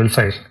not, you will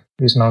fail.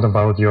 It's not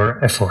about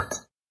your effort.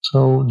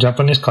 So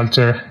Japanese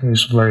culture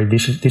is very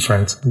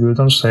different. You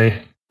don't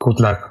say good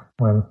luck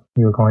when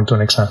you're going to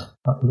an exam.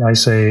 I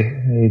say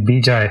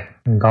bijai,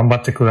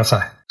 gambatte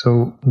kudasai.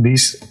 So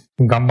this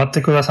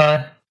gambatte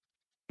kudasai,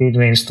 it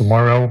means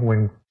tomorrow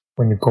when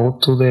you go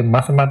to the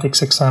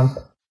mathematics exam,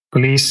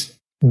 please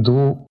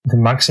do the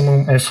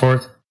maximum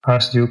effort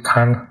as you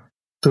can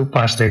to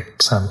pass the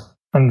exam.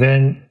 And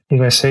then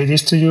if I say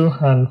this to you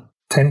and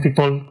 10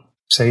 people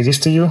say this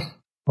to you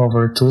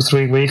over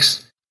 2-3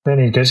 weeks, then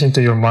it gets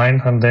into your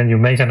mind and then you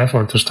make an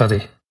effort to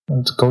study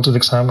and to go to the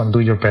exam and do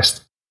your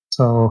best.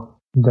 So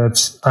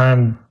that's,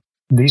 and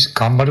this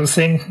gambaru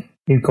thing,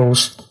 it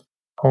goes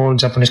all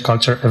Japanese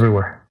culture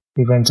everywhere.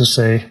 Even to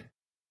say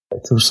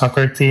to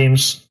soccer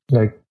teams,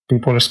 like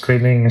people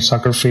screaming in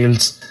soccer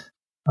fields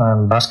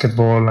and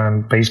basketball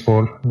and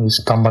baseball,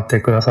 this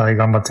gambatte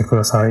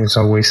kudasai is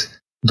always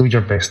do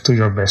your best, do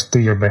your best, do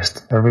your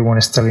best. Everyone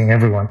is telling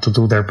everyone to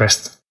do their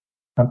best.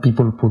 And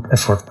people put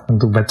effort and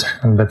do better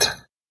and better.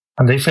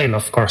 And they fail,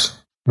 of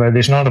course. But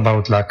it's not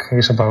about luck,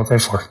 it's about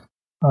effort.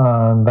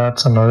 And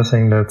that's another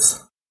thing that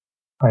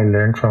I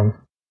learned from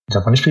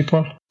Japanese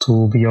people,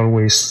 to be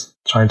always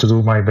trying to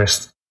do my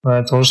best.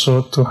 But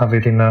also to have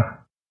it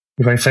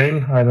if I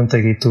fail, I don't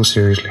take it too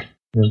seriously.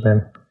 Because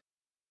then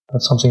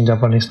that's something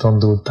Japanese don't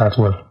do that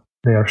well.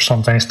 They are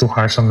sometimes too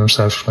harsh on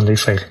themselves when they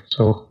fail.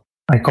 So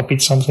I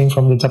copied something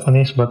from the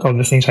Japanese, but all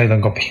the things I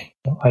don't copy.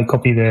 I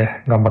copy the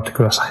gambatte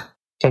kudasai.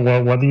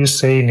 So what do you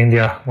say in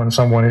India when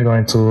someone is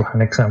going to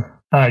an exam?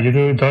 You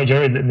do.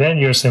 Then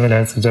you're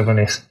similar to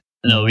Japanese.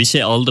 No, we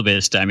say all the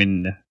best. I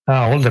mean,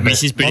 all the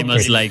best. This is pretty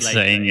much like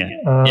saying,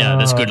 yeah,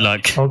 that's good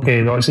luck.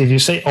 Okay, so if you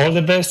say all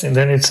the best, and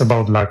then it's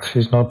about luck.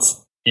 It's not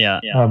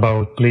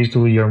about please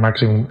do your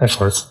maximum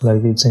efforts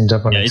like it's in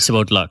Japanese. Yeah, it's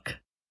about luck.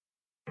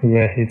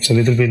 Yeah, it's a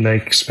little bit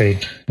like Spain,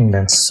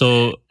 England.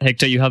 So,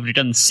 Hector, you have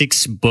written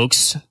 6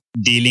 books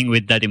dealing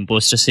with that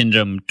imposter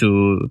syndrome,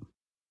 to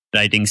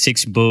writing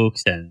 6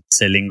 books and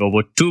selling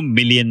over 2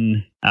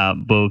 million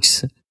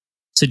books.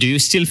 So do you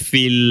still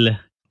feel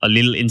a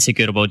little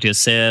insecure about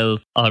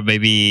yourself, or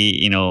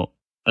maybe,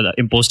 the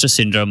imposter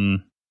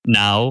syndrome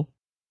now,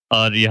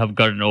 or you have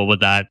gotten over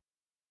that?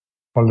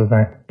 All the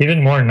time.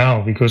 Even more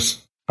now,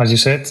 because as you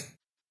said,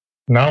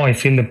 now I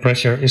feel the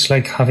pressure. It's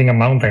like having a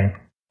mountain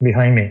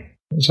behind me.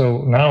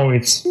 So now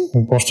it's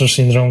imposter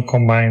syndrome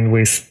combined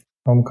with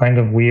some kind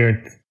of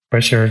weird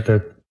pressure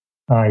that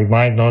I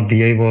might not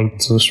be able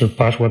to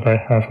surpass what I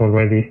have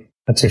already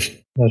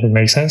achieved. Does it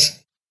make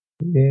sense?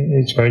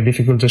 It's very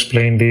difficult to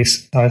explain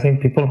this. I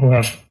think people who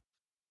have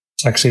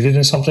succeeded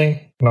in something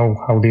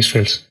know how this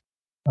feels.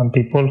 And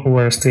people who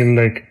are still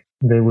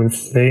they will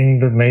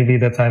think that maybe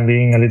that I'm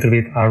being a little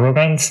bit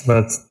arrogant,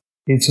 but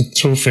it's a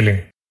true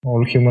feeling.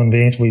 All human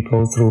beings, we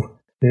go through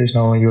this.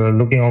 You are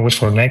looking always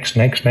for next,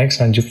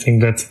 and you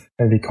think that if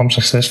you become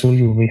successful,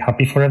 you'll be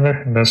happy forever.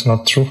 And that's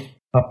not true.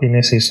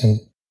 Happiness is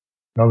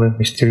another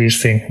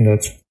mysterious thing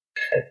that's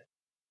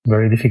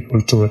very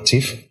difficult to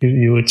achieve.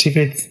 You achieve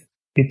it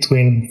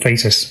between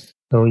phases.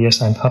 So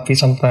yes, I'm happy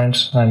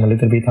sometimes. I'm a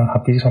little bit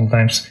unhappy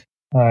sometimes.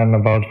 And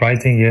about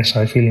writing, yes,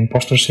 I feel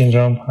imposter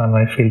syndrome and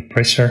I feel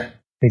pressure,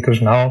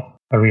 because now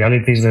the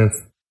reality is that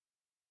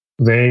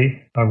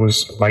today I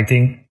was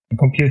writing a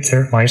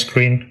computer, my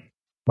screen,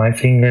 my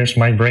fingers,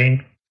 my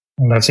brain,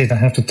 and that's it. I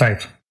have to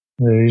type.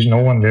 There is no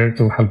one there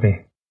to help me.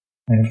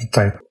 I have to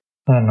type.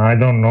 And I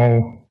don't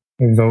know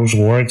if those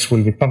words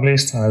will be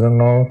published. I don't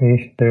know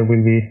if they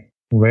will be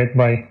read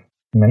by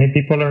many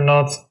people or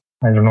not.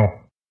 I don't know.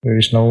 There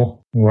is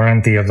no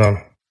guarantee at all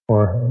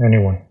for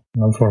anyone,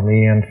 not for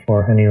me and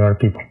for any other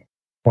people.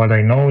 What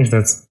I know is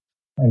that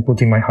I'm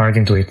putting my heart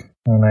into it,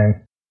 and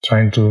I'm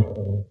trying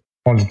to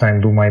all the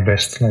time do my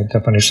best, like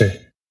Japanese say.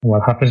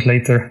 What happens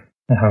later,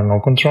 I have no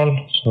control,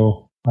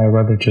 so I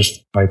rather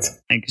just write.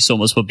 Thank you so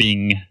much for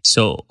being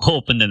so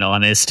open and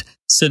honest.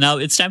 So now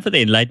it's time for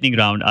the enlightening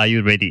round. Are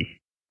you ready?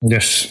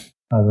 Yes.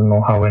 I don't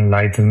know how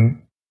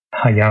enlightened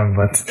I am,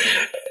 but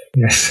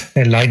yes,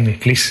 enlighten me,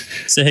 please.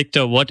 So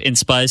Hector, what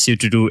inspires you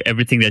to do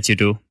everything that you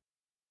do?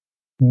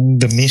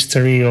 The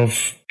mystery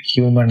of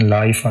human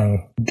life and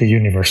the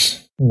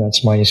universe.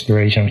 That's my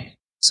inspiration.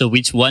 So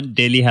which one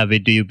daily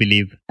habit do you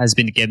believe has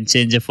been a game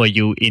changer for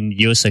you in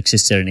your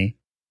success journey?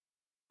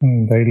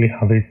 Daily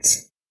habit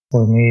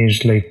for me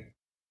is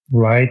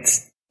write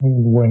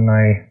when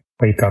I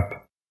wake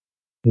up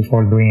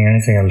before doing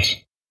anything else.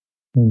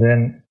 And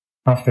then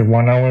after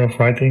 1 hour of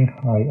writing,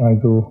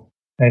 I do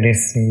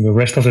anything. The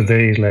rest of the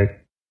day is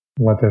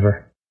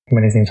whatever.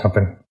 Many things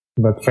happen.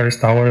 But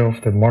first hour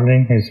of the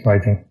morning is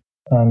writing.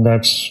 And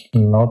that's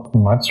not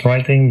much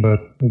writing, but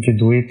if you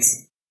do it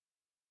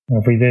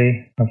every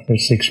day, after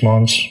 6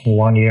 months,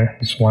 1 year,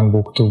 it's 1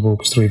 book, 2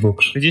 books, 3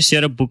 books. Could you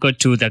share a book or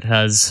two that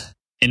has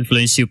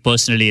influenced you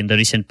personally in the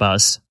recent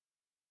past?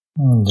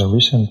 The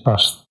recent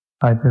past.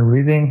 I've been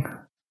reading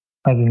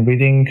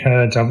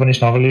a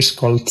Japanese novelist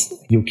called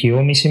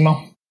Yukio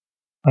Mishima.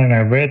 And I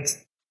read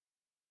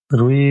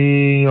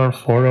 3 or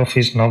 4 of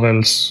his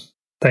novels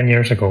 10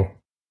 years ago.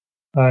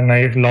 And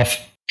I loved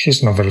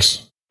his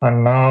novels.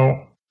 And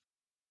now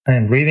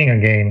I'm reading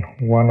again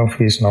one of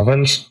his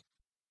novels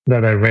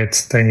that I read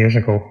 10 years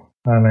ago.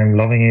 And I'm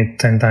loving it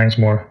 10 times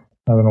more.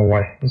 I don't know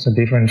why. It's a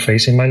different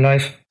phase in my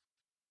life.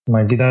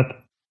 Might be that.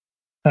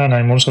 And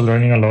I'm also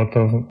learning a lot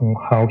of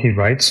how he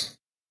writes.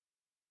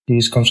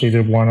 He's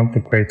considered one of the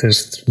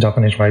greatest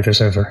Japanese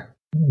writers ever,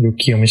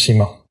 Yukio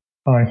Mishima.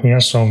 And he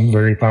has some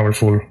very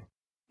powerful.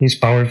 He's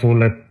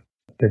powerful at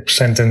the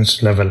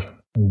sentence level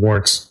and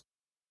words.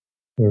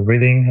 You're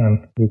reading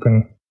and you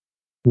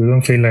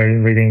don't feel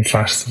like reading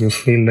fast. You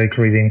feel like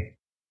reading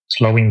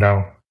slowing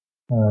down.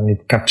 And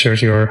it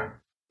captures you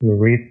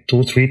read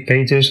 2-3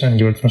 pages and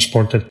you're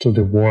transported to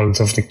the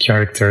world of the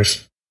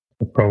characters,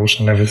 the prose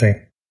and everything.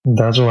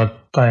 That's what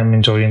I'm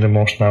enjoying the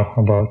most now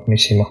about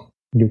Mishima,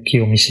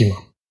 Yukio Mishima.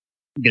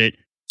 Great.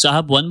 So I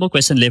have one more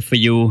question left for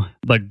you.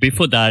 But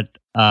before that,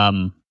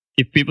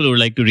 if people would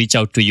like to reach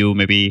out to you,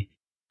 maybe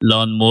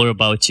learn more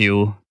about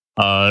you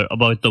or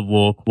about the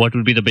work, what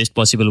would be the best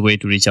possible way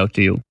to reach out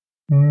to you?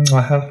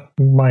 I have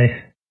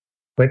my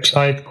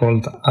website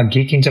called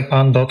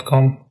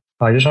ageekinjapan.com.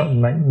 I just have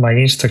my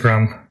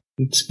Instagram.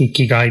 It's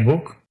Ikigai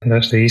book.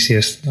 That's the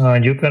easiest.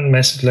 You can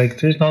message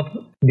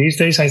these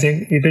days, I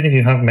think, even if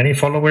you have many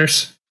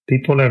followers,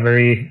 people are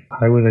very,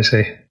 how would I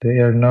say, they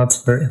are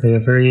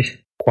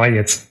very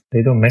quiet.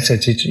 They don't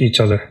message each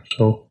other.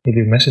 So if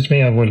you message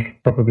me, I will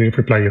probably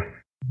reply you.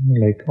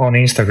 Like on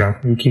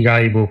Instagram,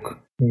 Ikigai book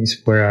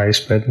is where I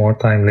spend more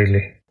time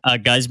lately.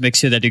 Guys, make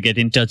sure that you get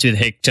in touch with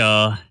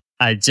Hector.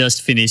 I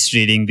just finished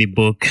reading the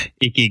book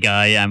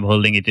Ikigai. I'm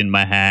holding it in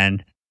my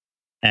hand.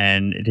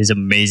 And it is an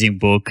amazing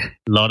book.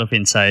 A lot of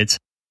insights.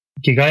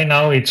 Ikigai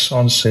now, it's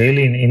on sale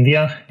in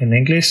India in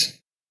English.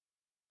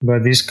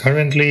 But this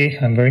currently,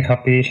 I'm very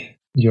happy.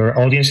 Your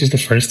audience is the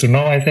first to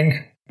know, I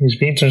think. It's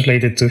being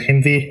translated to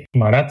Hindi,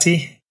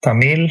 Marathi,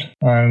 Tamil,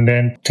 and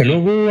then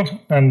Telugu,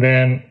 and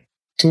then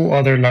 2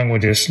 other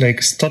languages.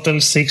 Like total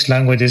 6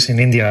 languages in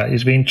India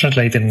is being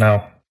translated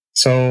now.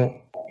 So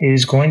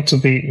it's going to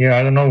be,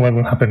 I don't know what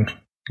will happen.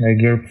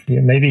 Like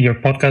maybe your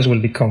podcast will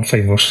become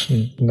famous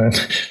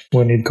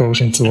when it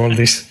goes into all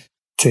this.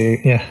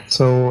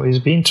 So it's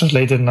being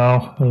translated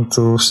now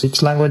into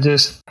 6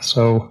 languages.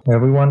 So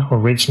everyone who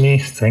reached me,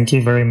 thank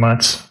you very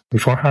much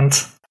beforehand.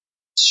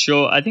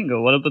 Sure. I think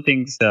one of the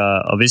things,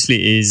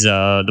 obviously, is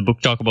the book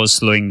talk about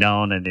slowing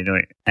down,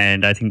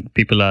 and I think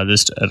people are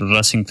just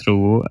rushing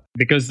through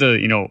because the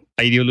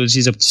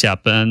ideologies of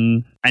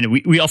Japan, and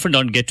we often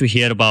don't get to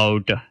hear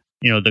about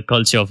the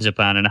culture of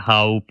Japan and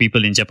how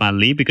people in Japan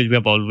live, because we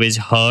have always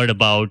heard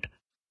about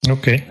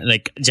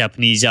like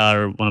Japanese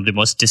are one of the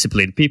most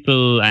disciplined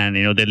people, and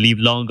they live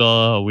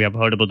longer. We have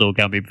heard about the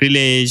Okami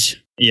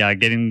village. Yeah,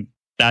 getting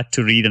that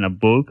to read in a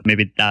book,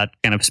 maybe that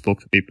kind of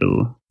spoke to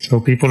people. So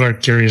people are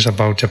curious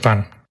about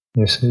Japan.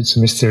 Yes, it's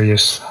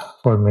mysterious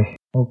for me.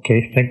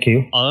 Okay, thank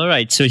you. All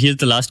right, so here's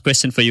the last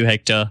question for you,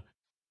 Hector.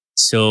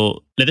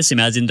 So let us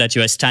imagine that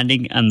you are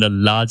standing in the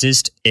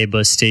largest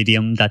ever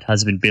stadium that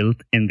has been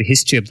built in the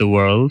history of the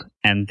world,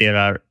 and there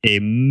are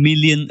 1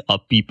 million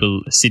of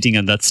people sitting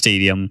in that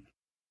stadium,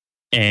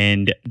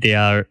 and they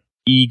are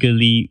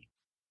eagerly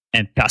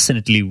and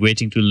passionately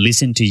waiting to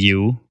listen to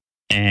you.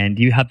 And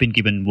you have been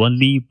given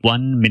only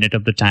 1 minute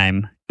of the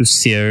time to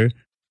share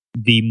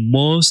the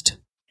most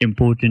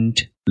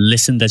important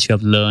lesson that you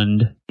have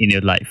learned in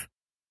your life.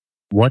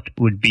 What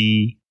would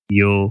be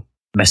your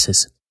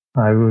message?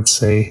 I would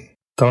say,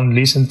 don't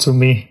listen to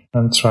me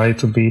and try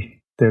to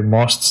be the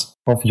most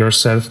of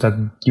yourself that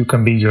you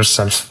can be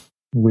yourself,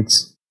 which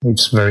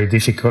is very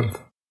difficult.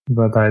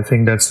 But I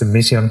think that's the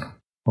mission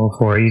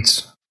for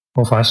each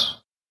of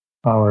us,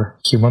 our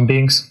human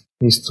beings,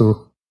 is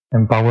to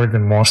empower the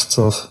most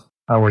of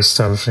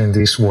ourselves in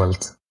this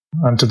world.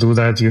 And to do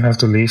that, you have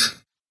to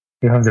live.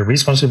 You have the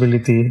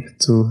responsibility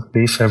to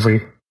live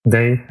every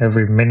day,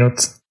 every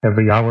minute,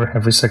 every hour,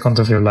 every second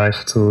of your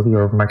life to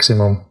your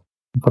maximum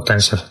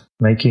potential.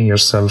 Making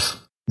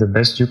yourself the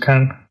best you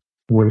can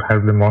will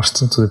help the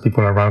most to the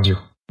people around you.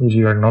 If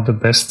you are not the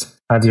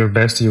best at your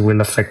best, you will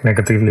affect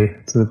negatively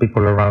to the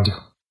people around you.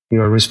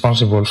 You are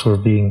responsible for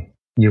being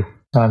you.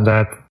 And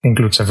that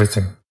includes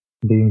everything.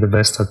 Being the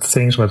best at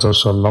things, but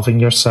also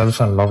loving yourself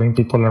and loving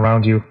people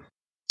around you.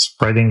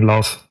 Spreading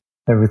love,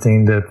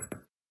 everything that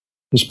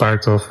is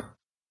part of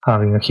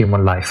having a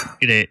human life.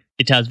 Great.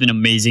 It has been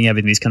amazing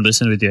having this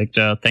conversation with you,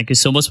 Hector. Thank you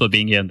so much for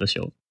being here on the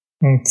show.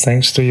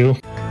 Thanks to you.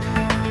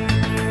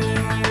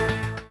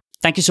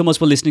 Thank you so much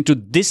for listening to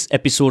this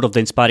episode of the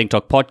Inspiring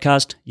Talk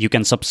podcast. You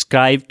can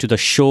subscribe to the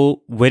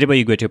show wherever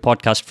you get your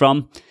podcast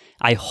from.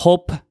 I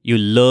hope you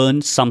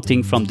learned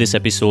something from this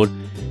episode.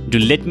 Do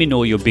let me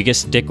know your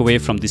biggest takeaway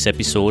from this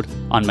episode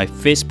on my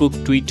Facebook,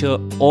 Twitter,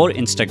 or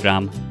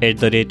Instagram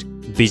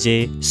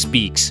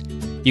 @BijaySpeaks.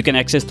 You can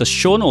access the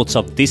show notes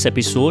of this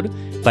episode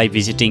by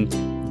visiting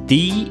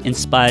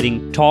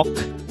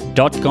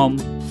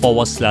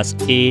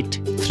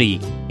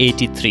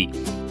theinspiringtalk.com/83.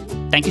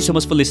 Thank you so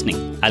much for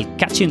listening. I'll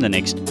catch you in the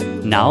next.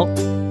 Now,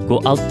 go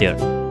out there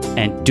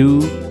and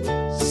do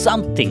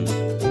something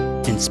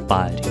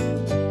inspiring.